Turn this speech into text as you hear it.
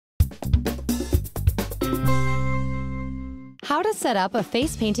How to set up a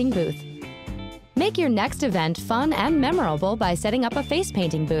face painting booth. Make your next event fun and memorable by setting up a face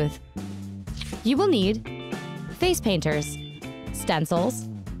painting booth. You will need face painters, stencils,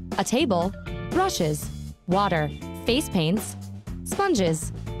 a table, brushes, water, face paints,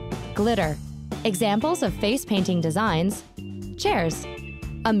 sponges, glitter, examples of face painting designs, chairs,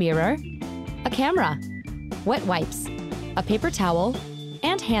 a mirror, a camera, wet wipes, a paper towel,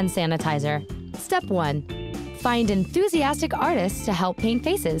 and hand sanitizer. Step 1. Find enthusiastic artists to help paint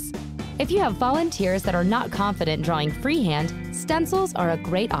faces. If you have volunteers that are not confident drawing freehand, stencils are a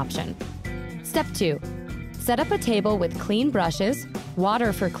great option. Step 2. Set up a table with clean brushes,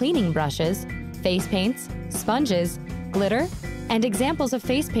 water for cleaning brushes, face paints, sponges, glitter, and examples of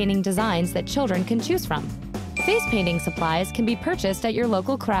face painting designs that children can choose from. Face painting supplies can be purchased at your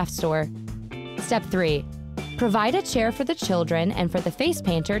local craft store. Step 3. Provide a chair for the children and for the face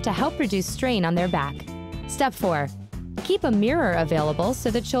painter to help reduce strain on their back. Step 4. Keep a mirror available so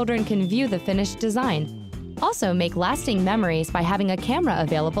the children can view the finished design. Also, make lasting memories by having a camera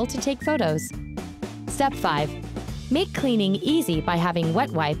available to take photos. Step 5. Make cleaning easy by having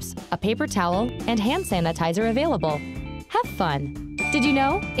wet wipes, a paper towel, and hand sanitizer available. Have fun! Did you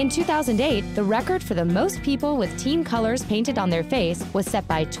know? In 2008, the record for the most people with team colors painted on their face was set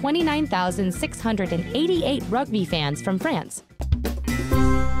by 29,688 rugby fans from France.